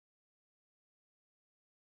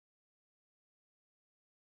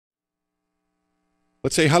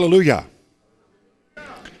Let's say hallelujah.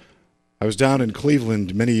 I was down in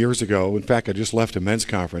Cleveland many years ago. In fact, I just left a men's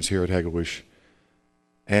conference here at Hegewisch.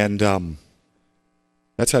 And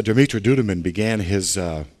that's how Dimitri Duduman began his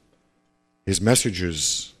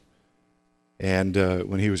messages. And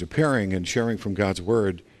when he was appearing and sharing from God's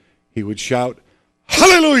Word, he would shout,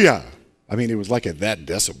 hallelujah! I mean, it was like at that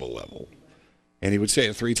decibel level. And he would say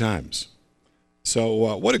it 3 times.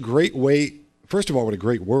 So what a great way, first of all, what a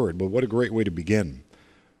great word, but what a great way to begin.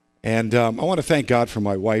 And I want to thank God for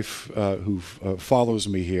my wife who follows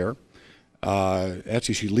me here.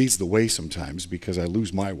 Actually, she leads the way sometimes because I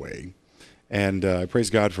lose my way. And I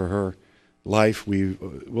praise God for her life.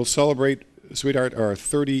 We'll celebrate, sweetheart, our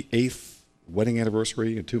 38th wedding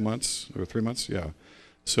anniversary in 2 months or 3 months. Yeah.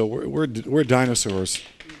 So we're dinosaurs.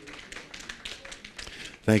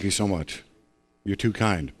 Thank you so much. You're too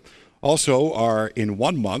kind. Also, in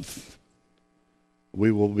 1 month, we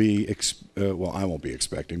will be, well, I won't be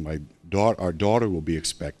expecting. Our daughter will be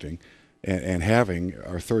expecting and having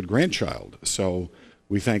our 3rd grandchild. So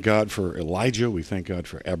we thank God for Elijah. We thank God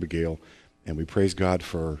for Abigail. And we praise God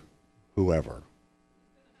for whoever.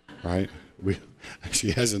 Right?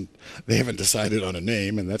 They haven't decided on a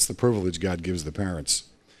name, and that's the privilege God gives the parents.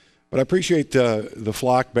 But I appreciate the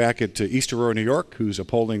flock back at East Aurora, New York, who's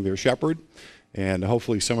upholding their shepherd. And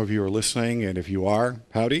hopefully some of you are listening, and if you are,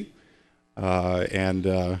 howdy.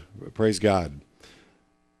 Praise God.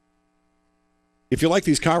 If you like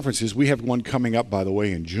these conferences, we have one coming up, by the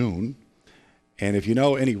way, in June. And if you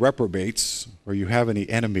know any reprobates or you have any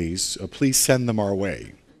enemies, please send them our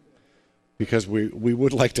way, because we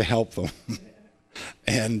would like to help them.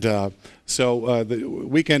 And so the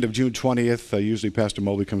weekend of June 20th, usually Pastor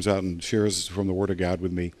Mobley comes out and shares from the Word of God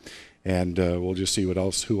with me, and we'll just see who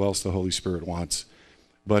else the Holy Spirit wants.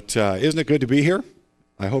 But isn't it good to be here?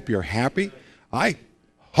 I hope you're happy. I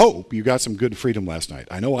hope you got some good freedom last night.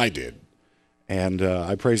 I know I did. And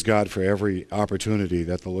I praise God for every opportunity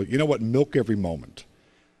that the Lord, you know what, milk every moment.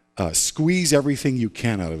 Squeeze everything you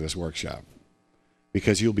can out of this workshop,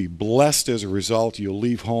 because you'll be blessed as a result. You'll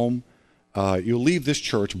leave home. You'll leave this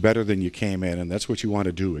church better than you came in, and that's what you want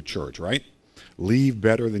to do at church, right? Leave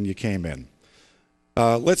better than you came in.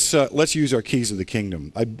 Let's use our keys of the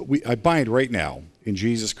kingdom. I bind right now, in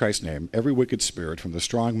Jesus Christ's name, every wicked spirit, from the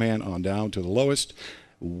strong man on down to the lowest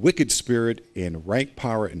wicked spirit in rank,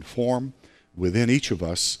 power, and form within each of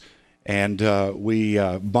us. And we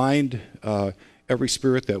bind every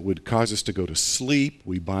spirit that would cause us to go to sleep.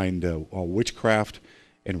 We bind all witchcraft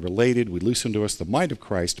and related. We loose unto us the mind of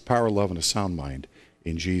Christ, power, love, and a sound mind,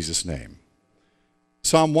 in Jesus' name.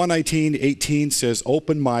 Psalm 119:18 says,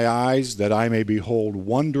 open my eyes that I may behold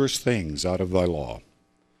wondrous things out of thy law.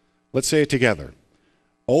 Let's say it together.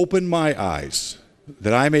 Open my eyes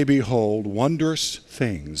that I may behold wondrous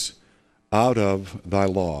things out of thy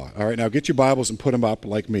law. All right, now get your Bibles and put them up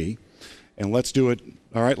like me, and let's do it.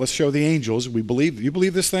 All right, let's show the angels. You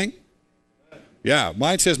believe this thing? Yeah,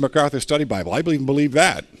 mine says MacArthur Study Bible. I even believe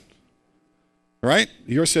that. All right?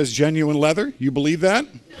 Yours says genuine leather. You believe that?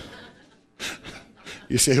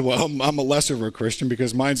 You say, well, I'm a lesser of a Christian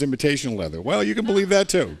because mine's imitation leather. Well, you can believe that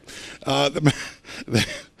too. When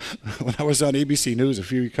I was on ABC News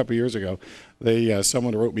a couple years ago,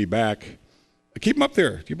 someone wrote me back, keep them up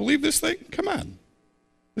there. Do you believe this thing? Come on.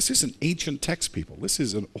 This is an ancient text, people. This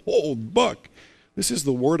is an old book. This is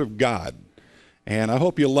the Word of God. And I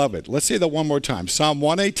hope you love it. Let's say that one more time. Psalm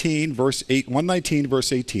 119, verse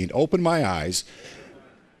 18. Open my eyes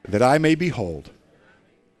that I may behold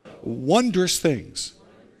wondrous things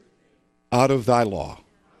out of thy law.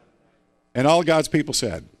 And all God's people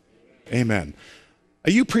said, amen.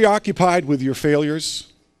 Are you preoccupied with your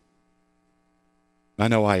failures? I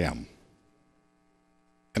know I am.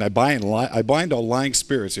 And I bind all lying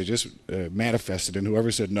spirits that just manifested in whoever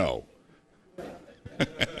said no.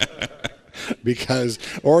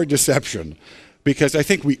 Or deception. Because I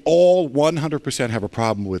think we all 100% have a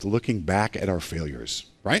problem with looking back at our failures,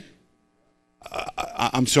 right?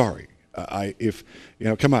 I'm sorry.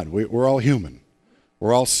 Come on, we're all human.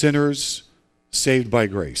 We're all sinners saved by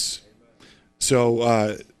grace. So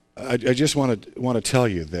I just want to tell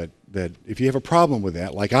you that if you have a problem with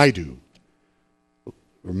that, like I do,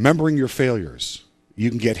 remembering your failures, you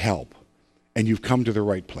can get help, and you've come to the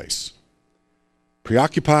right place.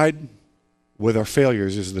 Preoccupied with our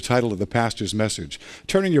failures is the title of the pastor's message.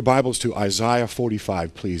 Turn in your Bibles to Isaiah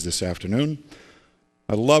 45, please, this afternoon.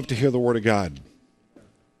 I'd love to hear the Word of God.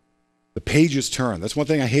 The pages turn. That's one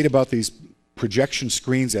thing I hate about these projection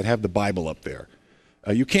screens that have the Bible up there.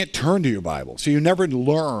 You can't turn to your Bible, so you never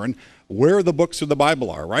learn where the books of the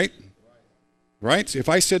Bible are, right? Right? If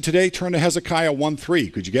I said today, turn to Hezekiah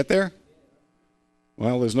 1:3, could you get there?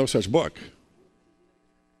 Well, there's no such book.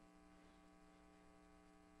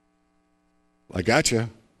 I got you.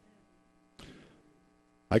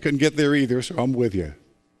 I couldn't get there either, so I'm with you.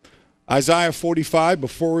 Isaiah 45,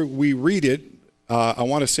 before we read it, I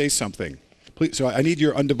want to say something. Please, so I need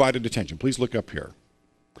your undivided attention. Please look up here.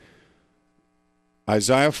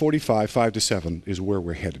 Isaiah 45, 5-7 is where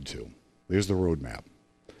we're headed to. There's the roadmap.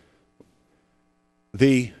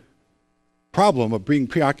 The problem of being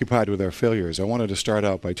preoccupied with our failures, I wanted to start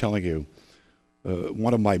out by telling you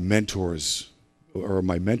one of my mentors, or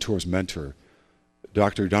my mentor's mentor,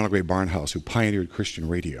 Dr. Donald Ray Barnhouse, who pioneered Christian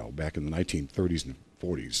radio back in the 1930s and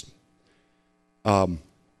 40s.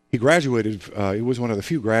 He graduated, he was one of the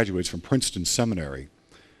few graduates from Princeton Seminary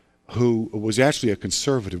who was actually a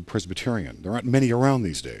conservative Presbyterian. There aren't many around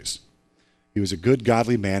these days. He was a good,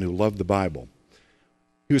 godly man who loved the Bible.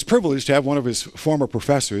 He was privileged to have one of his former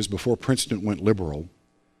professors before Princeton went liberal,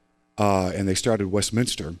 and they started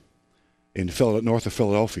Westminster in north of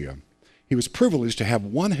Philadelphia. He was privileged to have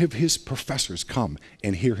one of his professors come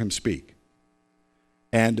and hear him speak.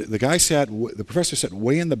 And the professor sat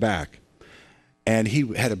way in the back, and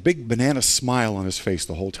he had a big banana smile on his face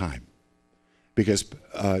the whole time because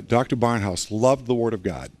Dr. Barnhouse loved the Word of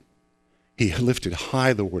God. He lifted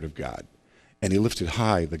high the Word of God, and he lifted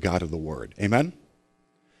high the God of the Word. Amen?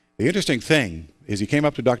 The interesting thing is he came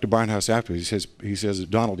up to Dr. Barnhouse after. He says,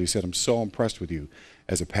 Donald, he said, I'm so impressed with you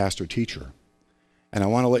as a pastor teacher. And I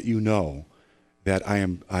want to let you know that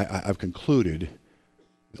I've concluded,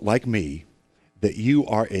 like me, that you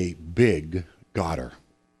are a big Godder.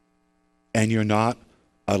 And you're not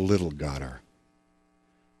a little Godder.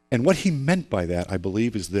 And what he meant by that, I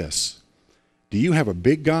believe, is this. Do you have a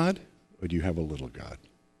big God or do you have a little God?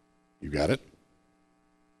 You got it?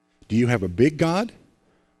 Do you have a big God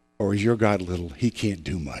or is your God little? He can't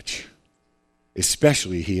do much.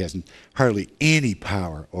 Especially he has hardly any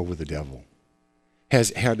power over the devil.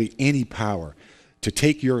 Has hardly any power to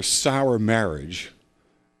take your sour marriage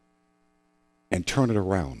and turn it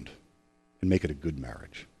around and make it a good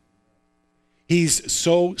marriage. He's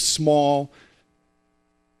so small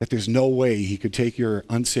that there's no way he could take your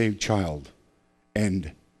unsaved child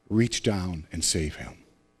and reach down and save him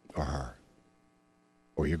or her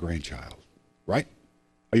or your grandchild, right?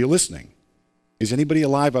 Are you listening? Is anybody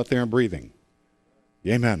alive out there and breathing?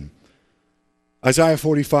 Amen. Isaiah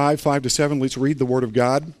 45, 5-7, let's read the Word of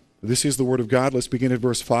God. This is the Word of God. Let's begin at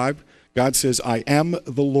verse 5. God says, I am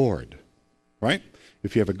the Lord, right?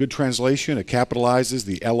 If you have a good translation, it capitalizes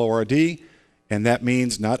the L-O-R-D, and that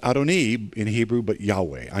means not Adonai in Hebrew, but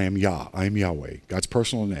Yahweh. I am Yah. I am Yahweh, God's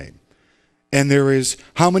personal name. And there is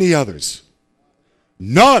how many others?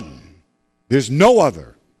 None. There's no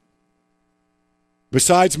other.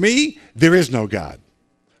 Besides me, there is no God.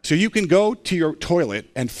 So you can go to your toilet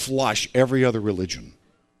and flush every other religion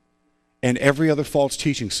and every other false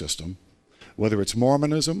teaching system, whether it's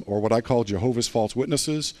Mormonism or what I call Jehovah's False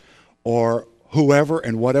Witnesses or whoever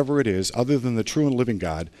and whatever it is other than the true and living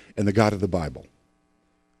God and the God of the Bible.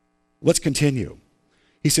 Let's continue.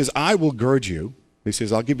 He says, I will gird you. He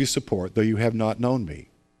says, I'll give you support, though you have not known me.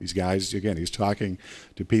 These guys, again, he's talking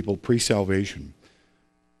to people pre-salvation.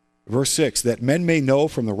 Verse 6, that men may know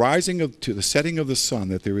from the rising to the setting of the sun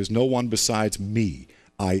that there is no one besides me.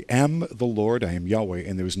 I am the Lord, I am Yahweh,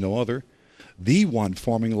 and there is no other. The one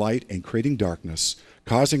forming light and creating darkness,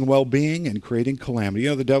 causing well-being and creating calamity.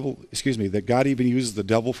 You know, that God even uses the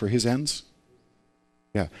devil for his ends?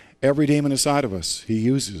 Yeah. Every demon inside of us, he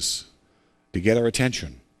uses to get our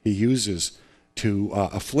attention. He uses to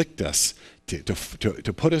afflict us, to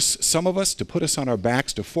put us, some of us, to put us on our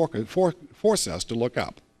backs, to force us to look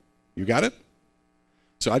up. You got it?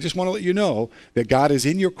 So I just want to let you know that God is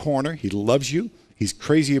in your corner. He loves you. He's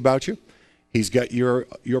crazy about you. He's got your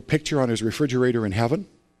picture on his refrigerator in heaven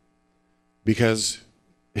because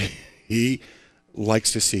he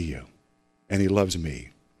likes to see you and he loves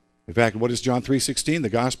me. In fact, what is John 3:16? The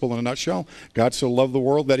gospel in a nutshell. God so loved the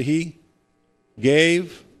world that he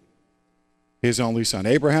gave his only son.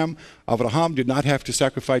 Abraham did not have to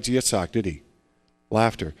sacrifice Yitzhak, did he?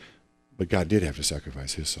 Laughter. But God did have to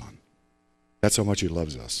sacrifice his son. That's how much he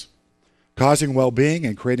loves us. Causing well-being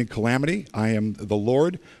and creating calamity. I am the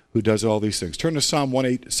Lord who does all these things. Turn to Psalm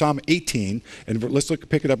 18, and let's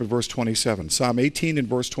pick it up at verse 27. Psalm 18 and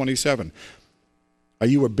verse 27. Are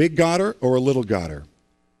you a big Godder or a little Godder?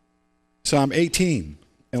 Psalm 18,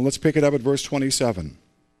 and let's pick it up at verse 27.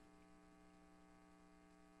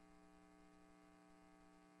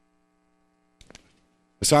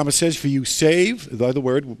 The psalmist says, for you save, by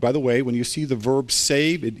the way, when you see the verb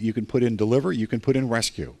save, you can put in deliver, you can put in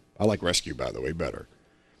rescue. I like rescue, by the way, better.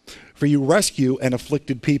 For you rescue an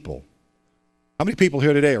afflicted people. How many people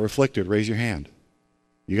here today are afflicted? Raise your hand.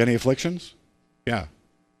 You got any afflictions? Yeah,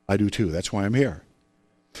 I do too. That's why I'm here.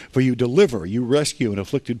 For you deliver, you rescue an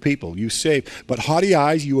afflicted people, you save. But haughty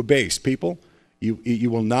eyes you abase. People, you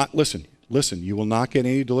will not, listen, you will not get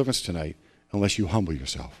any deliverance tonight unless you humble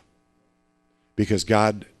yourself. Because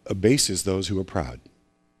God abases those who are proud.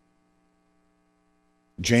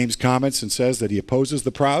 James comments and says that he opposes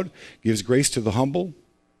the proud, gives grace to the humble.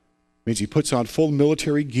 Means he puts on full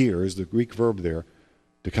military gear, is the Greek verb there,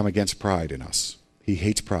 to come against pride in us. He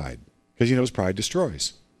hates pride because he knows pride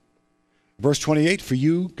destroys. Verse 28, for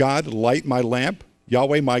you, God, light my lamp.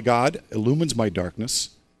 Yahweh, my God, illumines my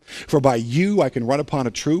darkness. For by you I can run upon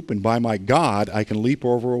a troop, and by my God I can leap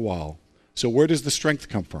over a wall. So where does the strength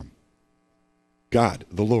come from? God,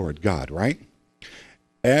 the Lord, God, right?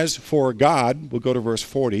 As for God, we'll go to verse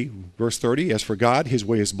 40, verse 30. As for God, his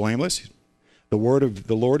way is blameless. The word of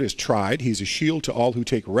the Lord is tried. He's a shield to all who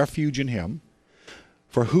take refuge in him.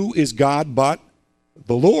 For who is God but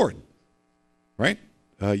the Lord? Right?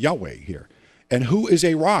 Yahweh here. And who is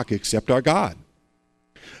a rock except our God?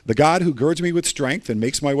 The God who girds me with strength and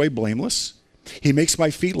makes my way blameless. He makes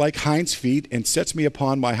my feet like hinds' feet and sets me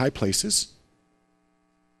upon my high places.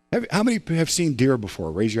 How many have seen deer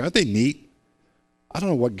before? Raise your hand. Aren't they neat? I don't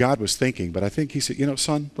know what God was thinking, but I think he said, you know,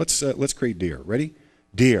 son, let's create deer. Ready?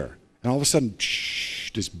 Deer. And all of a sudden,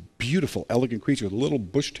 this beautiful, elegant creature with a little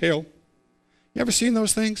bush tail. You ever seen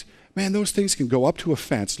those things? Man, those things can go up to a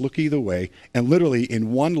fence, look either way, and literally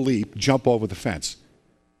in one leap jump over the fence.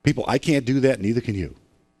 People, I can't do that, neither can you.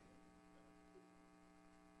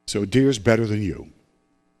 So deer's better than you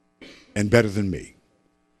and better than me.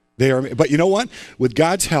 They are, but you know what? With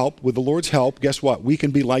God's help, with the Lord's help, guess what? We can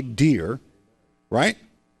be like deer, right?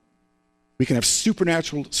 We can have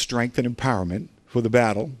supernatural strength and empowerment for the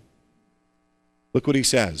battle. Look what he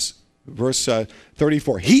says. Verse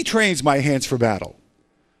 34. He trains my hands for battle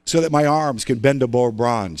so that my arms can bend a bow of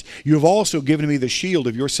bronze. You have also given me the shield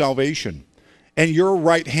of your salvation, and your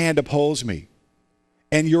right hand upholds me,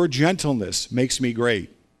 and your gentleness makes me great.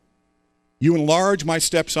 You enlarge my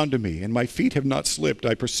steps unto me, and my feet have not slipped.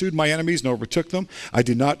 I pursued my enemies and overtook them. I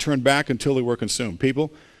did not turn back until they were consumed.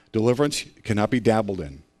 People, deliverance cannot be dabbled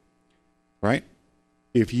in, right?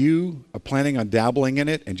 If you are planning on dabbling in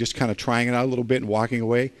it and just kind of trying it out a little bit and walking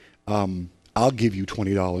away, I'll give you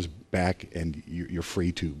 $20 back, and you're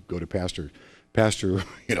free to go to Pastor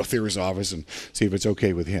Thera's office and see if it's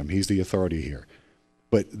okay with him. He's the authority here.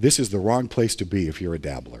 But this is the wrong place to be if you're a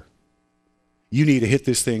dabbler. You need to hit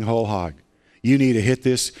this thing whole hog. You need to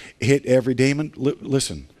hit every Damon.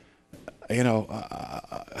 Listen, you know,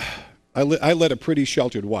 I led a pretty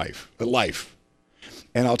sheltered life.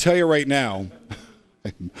 And I'll tell you right now,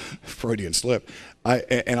 Freudian slip,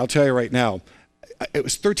 and I'll tell you right now, it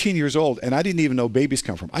was 13 years old, and I didn't even know babies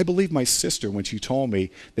come from. I believe my sister, when she told me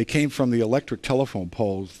they came from the electric telephone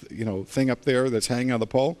pole, you know, thing up there that's hanging on the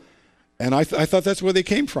pole, and I thought that's where they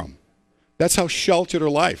came from. That's how sheltered her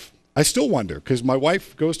life. I still wonder, because my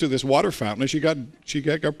wife goes to this water fountain, and she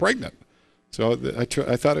got pregnant. So I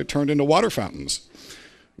thought it turned into water fountains.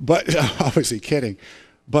 But obviously kidding.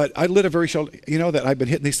 But I lit a very sheltered, you know that I've been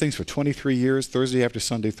hitting these things for 23 years, Thursday after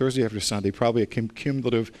Sunday, probably a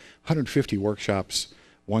cumulative 150 workshops,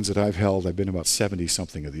 ones that I've held. I've been about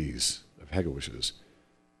 70-something of these, of Hegewishes,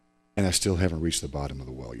 and I still haven't reached the bottom of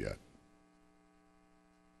the well yet.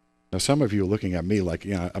 Now, some of you are looking at me like,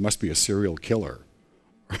 you know, I must be a serial killer,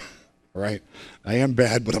 right? I am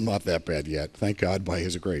bad, but I'm not that bad yet, thank God, by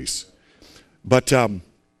his grace. But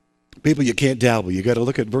people, you can't dabble. You got to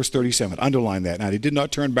look at verse 37. Underline that. Now, they did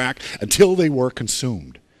not turn back until they were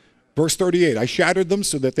consumed. Verse 38, I shattered them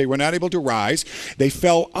so that they were not able to rise. They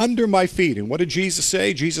fell under my feet. And what did Jesus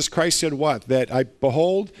say? Jesus Christ said what? That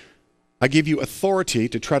behold, I give you authority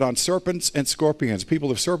to tread on serpents and scorpions.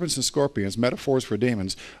 People, if serpents and scorpions, metaphors for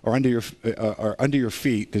demons, are under your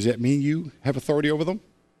feet, does that mean you have authority over them?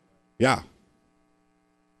 Yeah.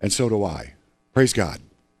 And so do I. Praise God.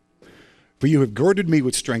 For you have girded me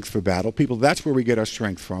with strength for battle. People, that's where we get our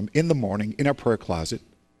strength from, in the morning, in our prayer closet.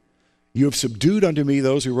 You have subdued unto me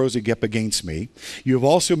those who rose up against me. You have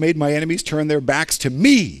also made my enemies turn their backs to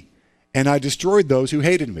me, and I destroyed those who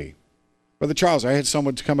hated me. Brother Charles, I had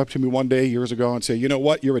someone come up to me one day years ago and say, you know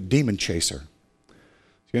what, you're a demon chaser.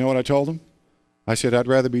 You know what I told him? I said, I'd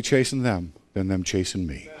rather be chasing them than them chasing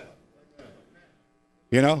me.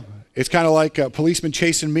 You know, it's kind of like a policeman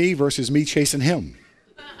chasing me versus me chasing him.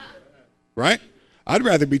 Right? I'd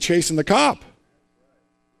rather be chasing the cop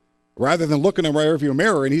rather than looking in my rearview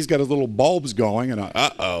mirror and he's got his little bulbs going and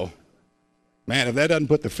uh-oh. Man, if that doesn't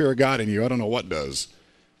put the fear of God in you, I don't know what does.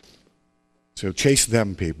 So chase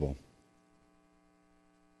them, people.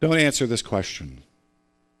 Don't answer this question.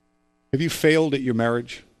 Have you failed at your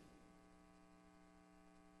marriage?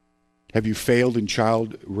 Have you failed in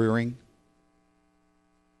child rearing?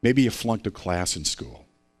 Maybe you flunked a class in school.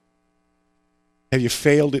 Have you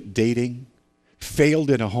failed at dating? Failed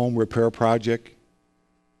in a home repair project?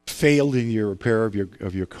 Failed in your repair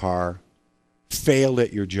of your car? Failed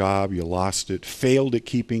at your job, you lost it? Failed at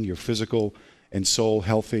keeping your physical and soul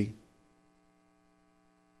healthy?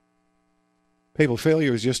 People,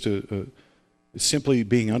 failure is just simply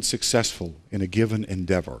being unsuccessful in a given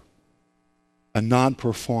endeavor, a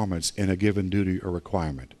non-performance in a given duty or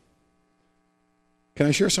requirement. Can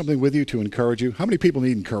I share something with you to encourage you? How many people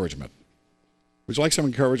need encouragement? Would you like some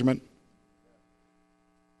encouragement?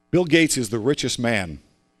 Bill Gates is the richest man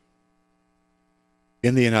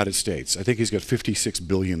in the United States. I think he's got $56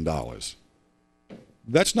 billion.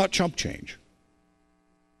 That's not chump change.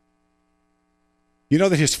 You know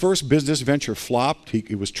that his first business venture flopped?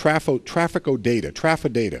 It was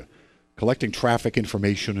Traffic-O-Data, collecting traffic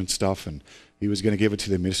information and stuff, and he was going to give it to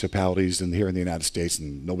the municipalities and here in the United States,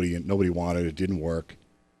 and nobody wanted it. It didn't work.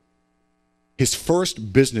 His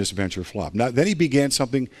first business venture flopped. Now, then he began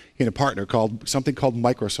something in a partner called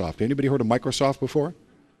Microsoft. Anybody heard of Microsoft before?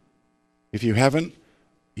 If you haven't,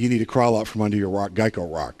 you need to crawl out from under your rock, Geico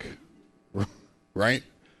rock, right?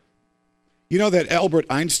 You know that Albert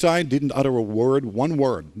Einstein didn't utter a word, one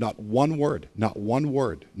word, not one word, not one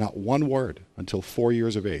word, not one word until 4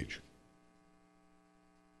 years of age.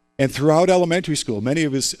 And throughout elementary school, many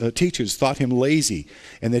of his teachers thought him lazy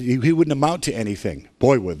and that he wouldn't amount to anything.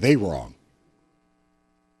 Boy, were they wrong.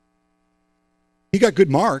 He got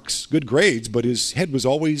good marks, good grades, but his head was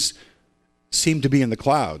always seemed to be in the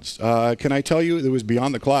clouds. Can I tell you, it was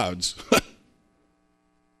beyond the clouds.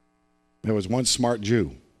 There was one smart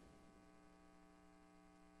Jew.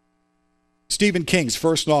 Stephen King's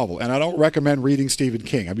first novel, and I don't recommend reading Stephen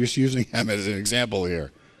King. I'm just using him as an example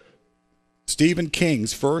here. Stephen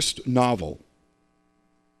King's first novel,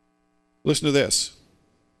 listen to this,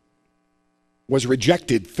 was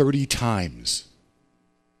rejected 30 times.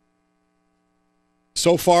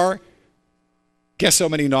 So far, guess how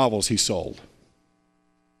many novels he sold?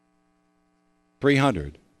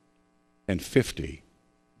 350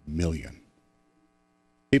 million.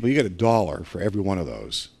 People, you get $1 for every one of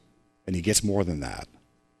those, and he gets more than that.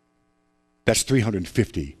 That's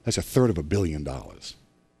 350. That's $1/3 billion.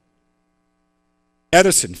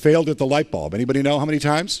 Edison failed at the light bulb. Anybody know how many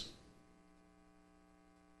times?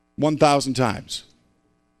 1,000 times.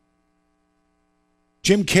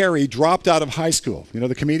 Jim Carrey dropped out of high school. You know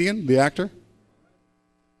the comedian, the actor?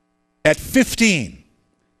 At 15.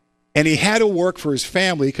 And he had to work for his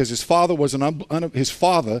family because his father was an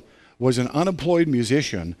unemployed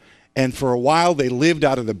musician, and for a while they lived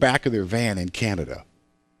out of the back of their van in Canada.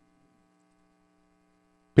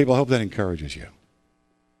 People, I hope that encourages you,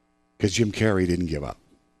 because Jim Carrey didn't give up.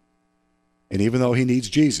 And even though he needs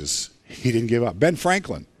Jesus, he didn't give up. Ben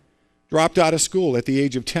Franklin dropped out of school at the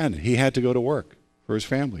age of 10. He had to go to work for his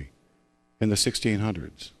family in the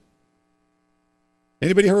 1600s.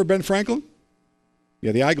 Anybody heard of Ben Franklin?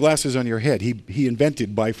 Yeah, the eyeglasses on your head. He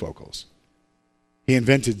invented bifocals. He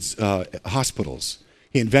invented hospitals.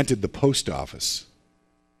 He invented the post office.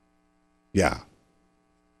 Yeah.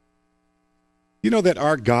 You know that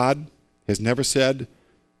our God has never said,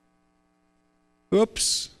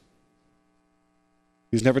 oops.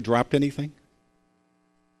 He's never dropped anything.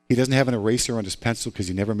 He doesn't have an eraser on his pencil because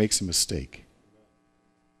he never makes a mistake.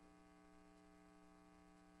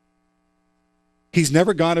 He's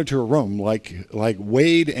never gone into a room like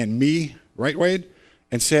Wade and me, right, Wade,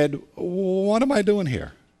 and said, what am I doing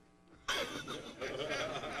here?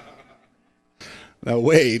 Now,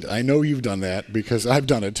 Wade, I know you've done that because I've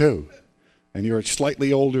done it too. And you're a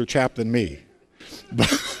slightly older chap than me.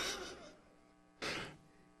 But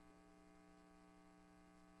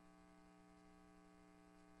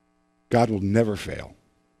God will never fail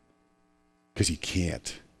because he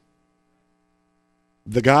can't.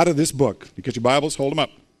 The God of this book, you get your Bibles, hold them up.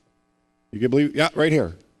 You can believe, yeah, right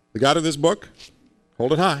here. The God of this book,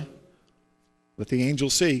 hold it high. Let the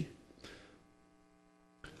angels see.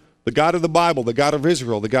 The God of the Bible, the God of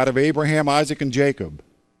Israel, the God of Abraham, Isaac, and Jacob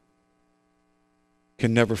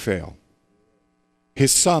can never fail.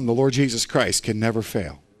 His Son, the Lord Jesus Christ, can never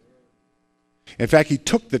fail. In fact, he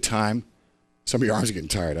took the time. Some of your arms are getting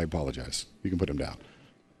tired. I apologize. You can put them down.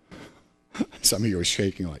 Some of you are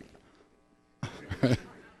shaking like,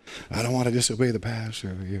 I don't want to disobey the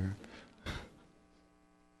pastor over here.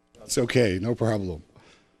 It's okay, no problem.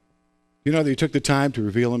 You know that he took the time to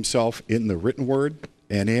reveal himself in the written word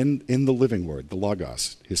and in the living word, the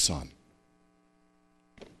Logos, his Son.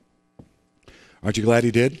 Aren't you glad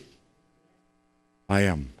he did? I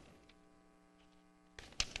am.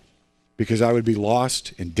 Because I would be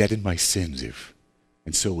lost and dead in my sins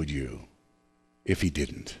and so would you, if he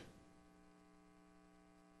didn't.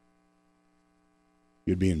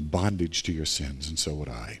 You'd be in bondage to your sins, and so would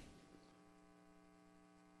I.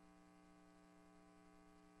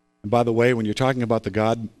 And by the way, when you're talking about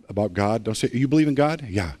about God, don't say, you believe in God?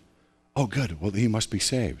 Yeah. Oh, good. Well, he must be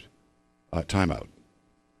saved. Time out.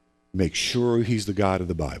 Make sure he's the God of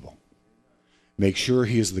the Bible. Make sure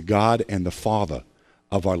he is the God and the Father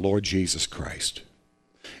of our Lord Jesus Christ.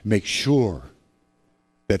 Make sure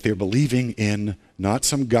that they're believing in not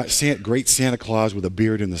some great Santa Claus with a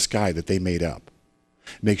beard in the sky that they made up.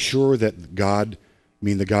 Make sure that God, you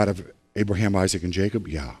mean the God of Abraham, Isaac, and Jacob?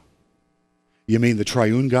 Yeah. You mean the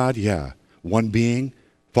triune God? Yeah. One being,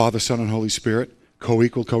 Father, Son, and Holy Spirit,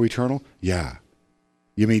 co-equal, co-eternal? Yeah.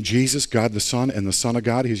 You mean Jesus, God the Son, and the Son of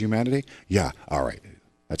God, his humanity? Yeah. All right.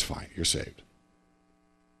 That's fine. You're saved.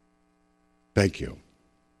 Thank you.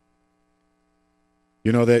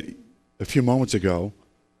 You know that a few moments ago,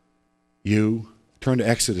 you turn to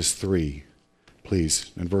Exodus 3,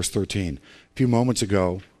 please, in verse 13. A few moments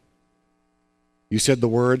ago, you said the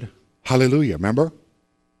word hallelujah, remember?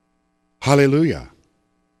 Hallelujah.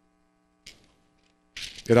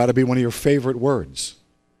 It ought to be one of your favorite words.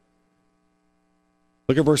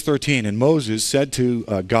 Look at verse 13. And Moses said to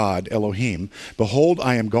God, Elohim, behold,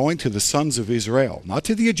 I am going to the sons of Israel, not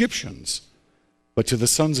to the Egyptians, but to the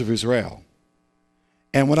sons of Israel.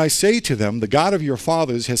 And when I say to them, the God of your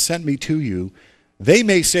fathers has sent me to you, they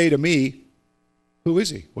may say to me, who is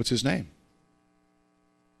he? What's his name?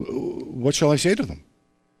 What shall I say to them?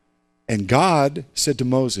 And God said to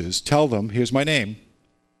Moses, tell them, here's my name.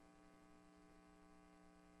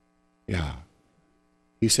 Yeah.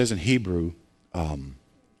 He says in Hebrew,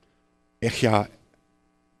 Echya,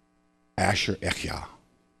 Asher Echya.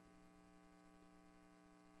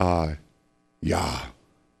 Yah.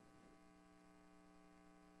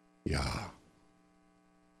 Yah.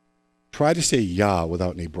 Try to say Yah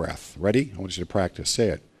without any breath. Ready? I want you to practice. Say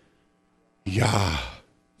it. Yah.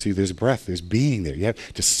 See, there's breath. There's being there. You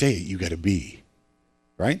have to say it. You got to be.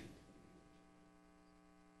 Right?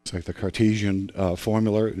 It's like the Cartesian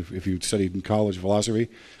formula. If you studied in college philosophy,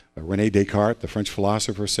 René Descartes, the French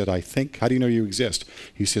philosopher, said, I think. How do you know you exist?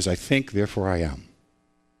 He says, I think, therefore I am.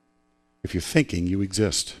 If you're thinking, you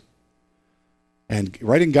exist. And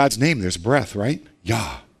right in God's name, there's breath, right?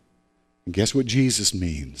 Yah. And guess what Jesus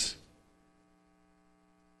means?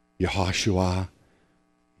 Yehoshua,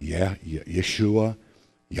 yeah, Yeshua,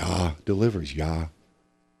 Yah delivers, Yah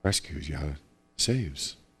rescues, Yah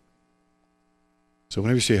saves. So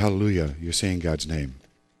whenever you say hallelujah, you're saying God's name.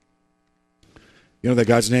 You know that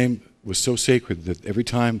God's name was so sacred that every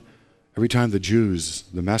time the Jews,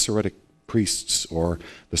 the Masoretic priests or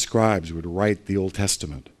the scribes would write the Old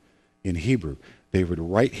Testament in Hebrew, they would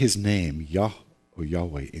write his name, Yah or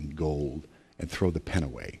Yahweh, in gold and throw the pen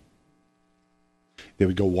away. They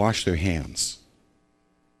would go wash their hands.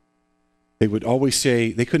 They would always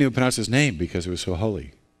say, they couldn't even pronounce his name because it was so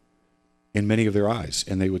holy in many of their eyes.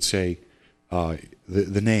 And they would say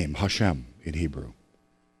the name, Hashem, in Hebrew,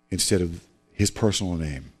 instead of his personal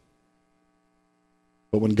name.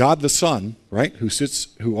 But when God the Son, right,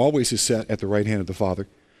 who always is set at the right hand of the Father,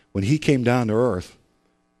 when he came down to earth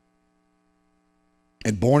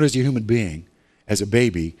and born as a human being, as a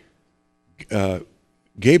baby,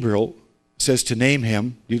 Gabriel says to name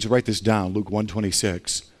him, you need to write this down, Luke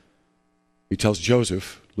 1:26. He tells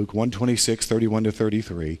Joseph, Luke 1:26, 31 to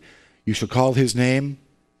 33, you shall call his name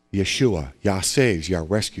Yeshua, Yah saves, Yah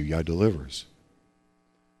rescue, Yah delivers.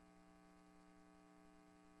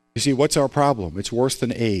 You see, what's our problem? It's worse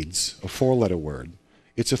than AIDS, a 4-letter word.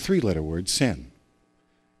 It's a 3-letter word, sin.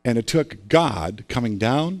 And it took God coming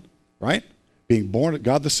down, right? Being born,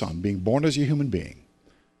 God the Son, being born as a human being,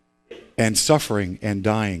 and suffering and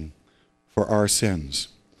dying for our sins.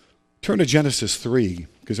 Turn to Genesis 3,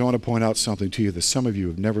 because I want to point out something to you that some of you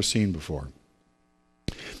have never seen before.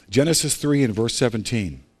 Genesis 3 and verse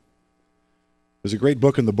 17. There's a great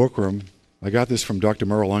book in the book room. I got this from Dr.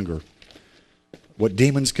 Merrill Unger. What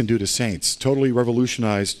demons can do to saints. Totally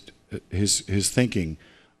revolutionized his thinking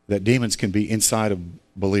that demons can be inside of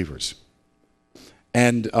believers.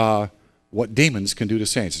 And what demons can do to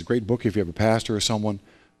saints. It's a great book if you have a pastor or someone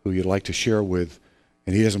who you'd like to share with,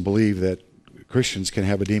 and he doesn't believe that Christians can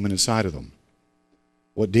have a demon inside of them.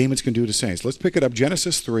 What demons can do to saints. Let's pick it up.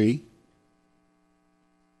 Genesis 3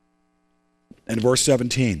 and verse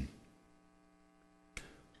 17.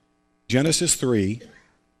 Genesis 3,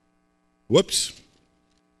 whoops,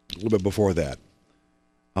 a little bit before that.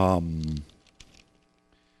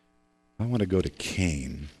 I want to go to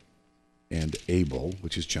Cain and Abel,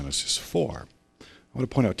 which is Genesis 4. I want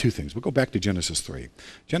to point out two things. We'll go back to Genesis 3.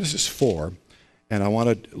 Genesis 4, and I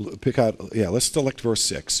want to pick out, let's select verse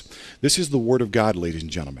 6. This is the word of God, ladies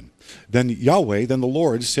and gentlemen. Then the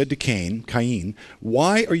Lord said to Cain,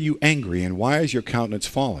 why are you angry, and why is your countenance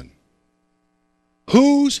fallen?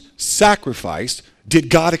 Whose sacrifice did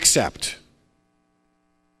God accept?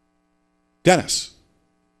 Dennis.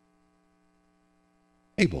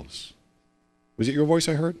 Abel's. Was it your voice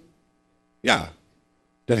I heard? Yeah.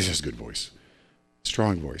 Dennis has a good voice.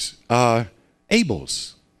 Strong voice.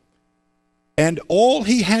 Abel's. And all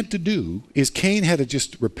he had to do is Cain had to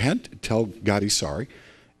just repent, tell God he's sorry,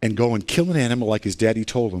 and go and kill an animal like his daddy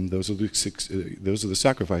told him. Those are the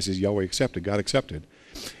sacrifices Yahweh accepted, God accepted.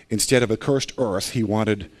 Instead of a cursed earth, he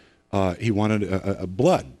wanted a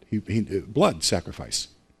blood sacrifice.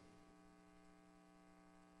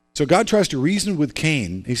 So God tries to reason with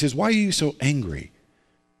Cain. He says, why are you so angry?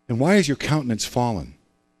 And why is your countenance fallen?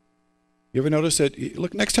 You ever notice that?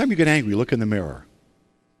 Look, next time you get angry, look in the mirror.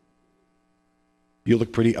 You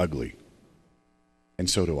look pretty ugly. And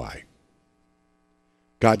so do I.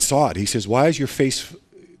 God saw it. He says, why is your face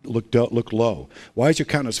look low? Why is your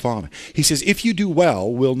countenance fallen? He says, if you do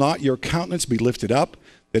well, will not your countenance be lifted up?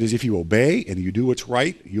 That is, if you obey and you do what's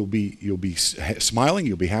right, you'll be smiling,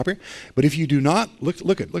 you'll be happier. But if you do not,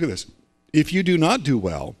 look at this. If you do not do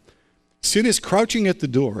well, sin is crouching at the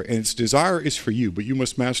door, and its desire is for you, but you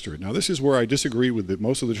must master it. Now, this is where I disagree with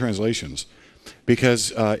most of the translations,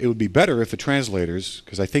 because it would be better if the translators,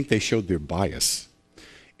 because I think they showed their bias,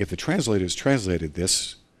 if the translators translated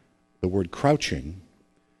this, the word crouching,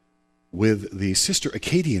 with the sister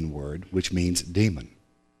Akkadian word, which means demon.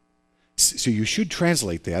 So you should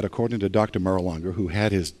translate that according to Dr. Marlanger, who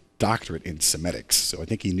had his doctorate in Semitics. So I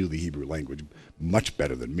think he knew the Hebrew language much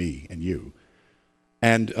better than me and you.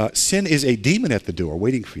 And sin is a demon at the door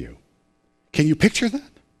waiting for you. Can you picture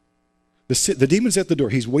that? The demon's at the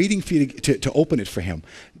door. He's waiting for you to open it for him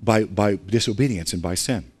by disobedience and by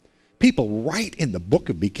sin. People, right in the book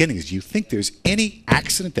of beginnings, do you think there's any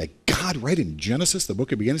accident that God, right in Genesis, the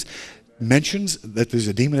book of beginnings, mentions that there's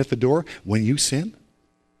a demon at the door when you sin?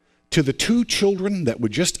 To the two children that were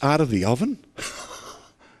just out of the oven?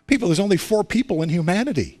 People, there's only 4 people in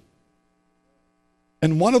humanity.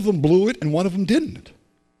 And one of them blew it and one of them didn't.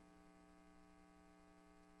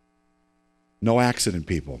 No accident,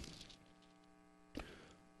 people.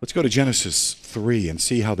 Let's go to Genesis 3 and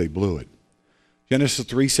see how they blew it. Genesis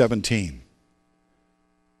 3:17.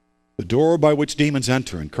 The door by which demons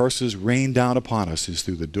enter and curses rain down upon us is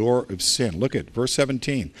through the door of sin. Look at verse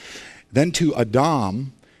 17. Then to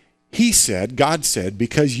Adam, he said, God said,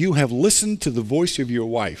 because you have listened to the voice of your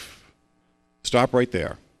wife. Stop right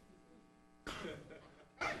there.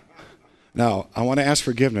 Now, I want to ask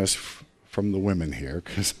forgiveness from the women here,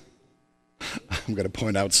 because I'm going to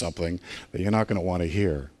point out something that you're not going to want to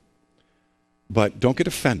hear. But don't get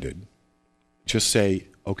offended. Just say,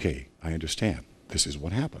 okay, I understand. This is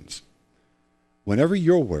what happens. Whenever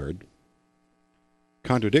your word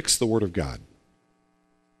contradicts the word of God,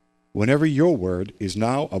 whenever your word is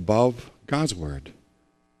now above God's word,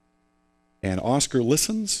 and Oscar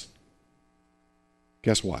listens,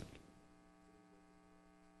 guess what?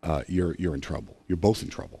 You're in trouble. You're both in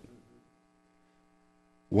trouble.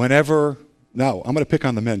 Now, I'm going to pick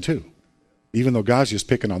on the men too, even though God's just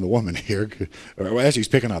picking on the woman here, or as he's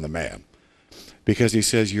picking on the man, because he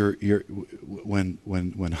says when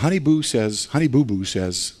Honey Boo Boo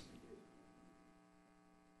says,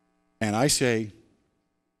 and I say,